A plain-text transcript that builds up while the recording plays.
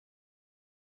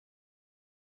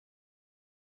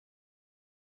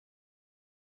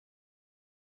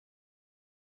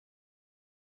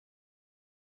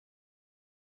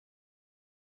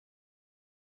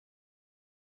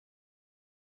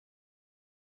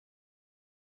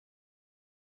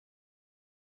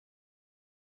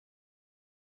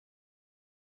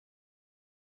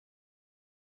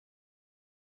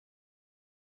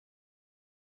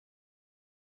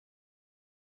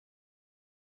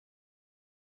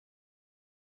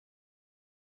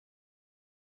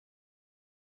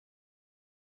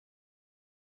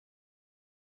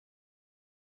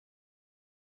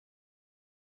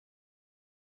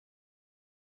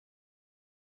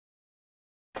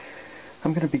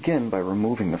I'm going to begin by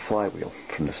removing the flywheel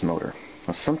from this motor.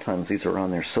 Now, sometimes these are on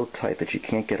there so tight that you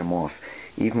can't get them off,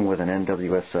 even with an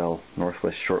NWSL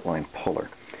Northwest Shortline puller.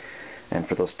 And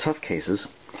for those tough cases,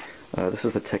 this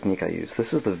is the technique I use.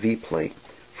 This is the V-plate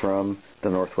from the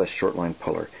Northwest Shortline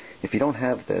puller. If you don't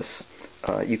have this,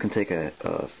 you can take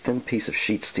a thin piece of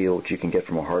sheet steel, which you can get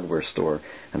from a hardware store,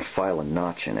 and file a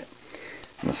notch in it.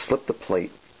 And slip the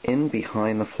plate in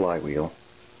behind the flywheel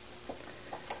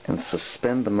and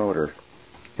suspend the motor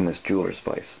in this jeweler's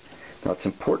vise. Now, it's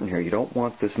important here, you don't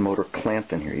want this motor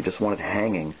clamped in here, you just want it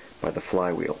hanging by the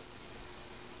flywheel.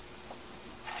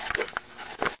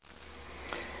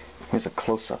 Here's a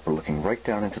close-up. We're looking right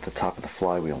down into the top of the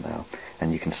flywheel now,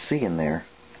 and you can see in there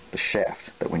the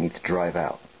shaft that we need to drive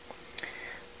out.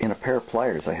 In a pair of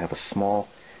pliers I have a small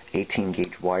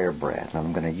 18-gauge wire brad, and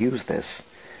I'm going to use this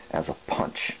as a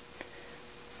punch.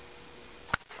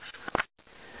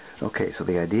 Okay, so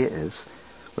the idea is,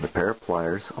 with a pair of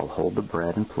pliers, I'll hold the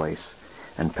brad in place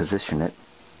and position it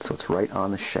so it's right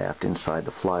on the shaft inside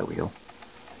the flywheel,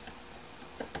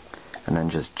 and then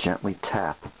just gently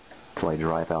tap till I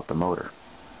drive out the motor.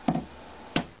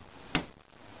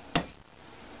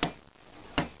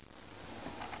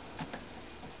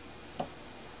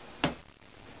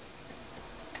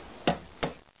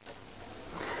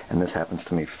 And this happens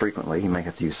to me frequently. You might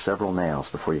have to use several nails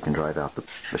before you can drive out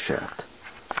the shaft.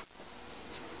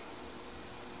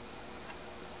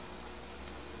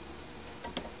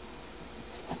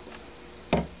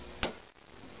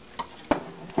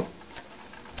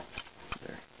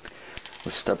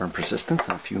 With stubborn persistence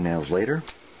and a few nails later,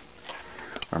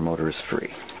 our motor is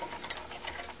free.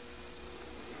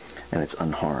 And it's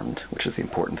unharmed, which is the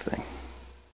important thing.